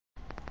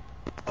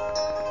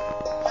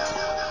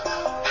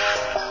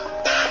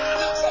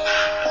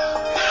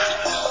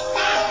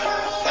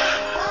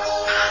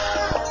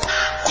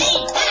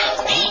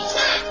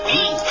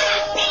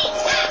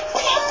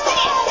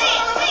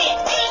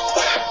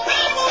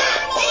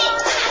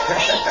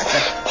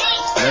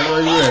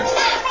Where you at?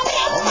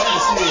 I'm not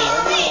shit.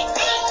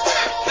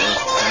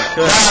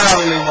 Cut out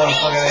on this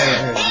motherfucking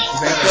ass.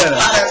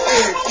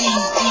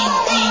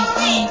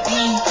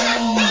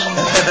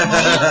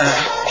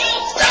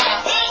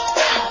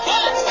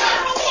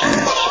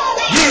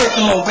 Get it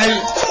to him, baby.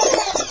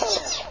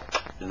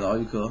 That's all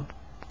you could.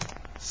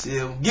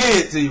 Shit, get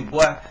it to you,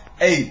 boy.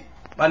 Hey,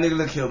 my nigga,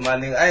 look here, my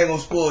nigga. I ain't gonna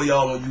spoil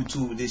y'all on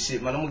YouTube with this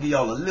shit, man. I'm gonna give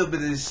y'all a little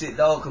bit of this shit,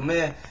 dog. Cause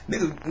man,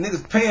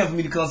 niggas paying for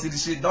me to come see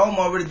this shit, dog. I'm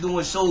already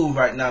doing shows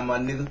right now, my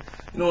nigga.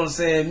 You know what I'm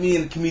saying? Me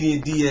and the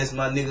comedian DS,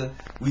 my nigga,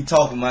 we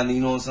talking, my nigga.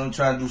 You know what I'm saying? I'm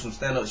trying to do some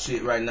stand-up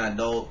shit right now,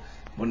 dog.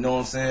 But you know what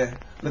I'm saying?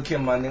 Look here,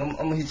 my nigga. I'm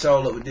gonna hit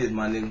y'all up with this,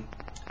 my nigga.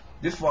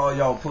 This for all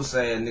y'all pussy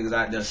ass niggas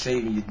out there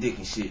shaving your dick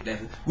and shit.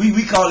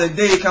 We call that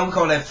we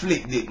call that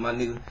flick dick, my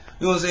nigga.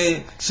 You know what I'm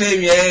saying?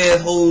 Shaving your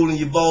asshole and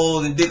your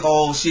balls and dick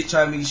all shit,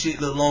 trying to make your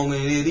shit look longer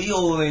than it is. These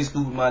old ain't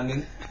stupid, my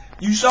nigga.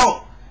 You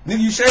short. Nigga,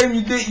 you shaving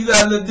your dick, you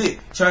got a little dick.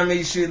 Trying to make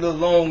your shit look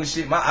long and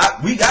shit.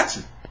 We got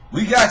you.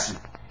 We got you.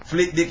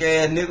 Flick dick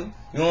ass nigga.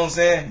 You know what I'm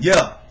saying?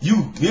 Yeah,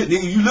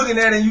 nigga, you looking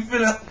at it and you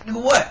feeling,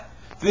 nigga, what?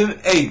 Feel me?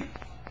 Hey,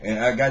 and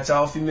I got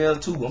y'all females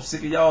too. I'm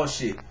sick of y'all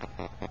shit.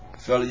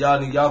 Fella, y'all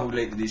nigga, y'all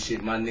relate to this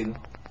shit, my nigga.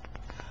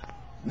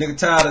 Nigga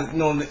tired of, you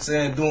know what I'm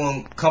saying,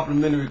 doing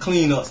complimentary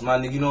cleanups, my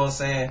nigga, you know what I'm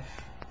saying?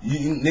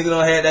 Nigga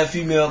done had that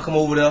female come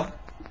over there,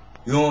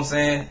 you know what I'm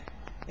saying?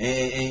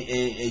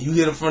 And you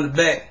hit her from the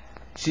back,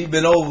 she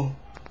been over.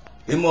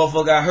 This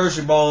motherfucker got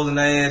Hershey balls in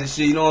her ass and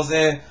shit, you know what I'm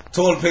saying?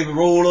 Toilet paper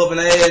rolled up in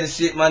her ass and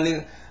shit, my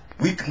nigga.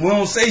 We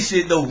don't say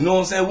shit though, you know what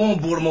I'm saying? We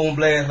don't put them on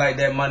blast like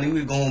that, my nigga.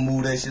 We gonna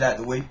move that shit out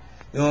the way, you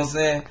know what I'm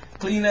saying?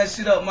 Clean that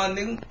shit up, my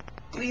nigga.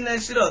 Clean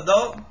that shit up,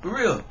 dog. For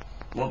real.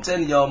 Well, I'm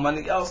telling y'all, my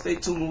nigga, y'all stay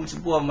tuned with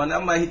your boy, my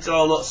nigga. I might hit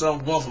y'all up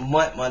something once a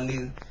month, my nigga. You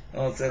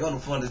know what I'm saying? I'm the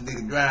funnest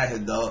nigga grind here,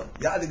 dog.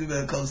 Y'all niggas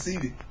better come see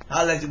me.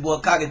 Holla at your boy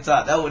Cocky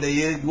Top. That's what they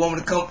is. You want me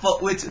to come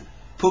fuck with you?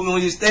 Put me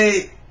on your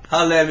stage?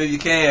 Holla at me if you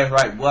can,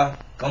 right, boy.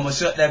 I'm gonna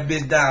shut that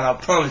bitch down, I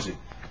promise you.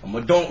 I'm a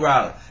don't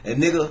rider.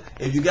 And nigga,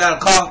 if you got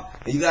a car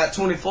and you got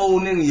 24,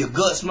 nigga, your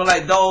gut smell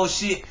like dog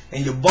shit,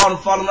 and your bottom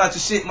falling out your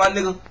shit, my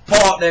nigga,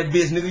 park that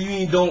bitch, nigga. You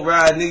ain't don't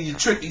ride, nigga. You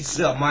trick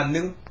yourself, my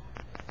nigga.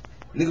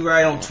 Nigga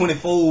ride on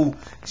 24,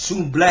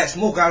 shooting black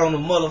smoke out on the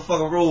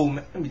motherfucking road,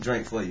 man. Let me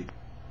drink for you.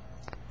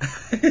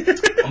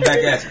 I'm back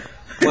at you.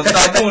 Well,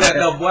 stop doing that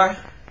though, boy.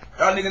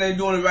 Y'all niggas ain't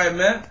doing it right,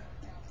 man.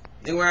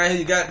 Nigga around here,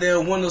 you got that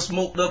window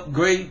smoked up,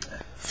 gray,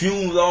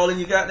 fumes all in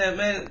you got that,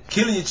 man.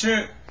 Killing your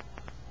children.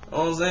 You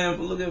know what I'm saying?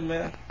 But look at me,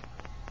 man.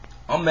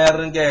 I'm madder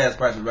than gas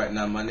prices right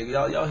now, my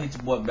nigga. Y'all hit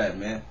your boy back,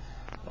 man.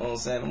 You know what I'm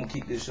saying? I'm gonna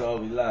keep this show all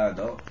live,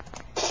 dog.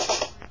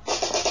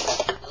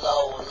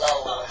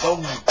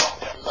 Low.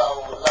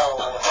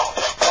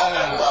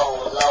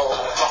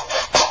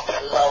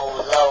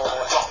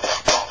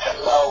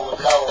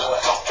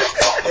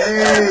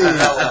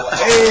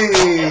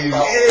 Hey,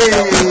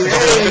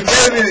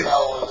 baby.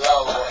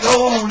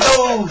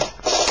 Low.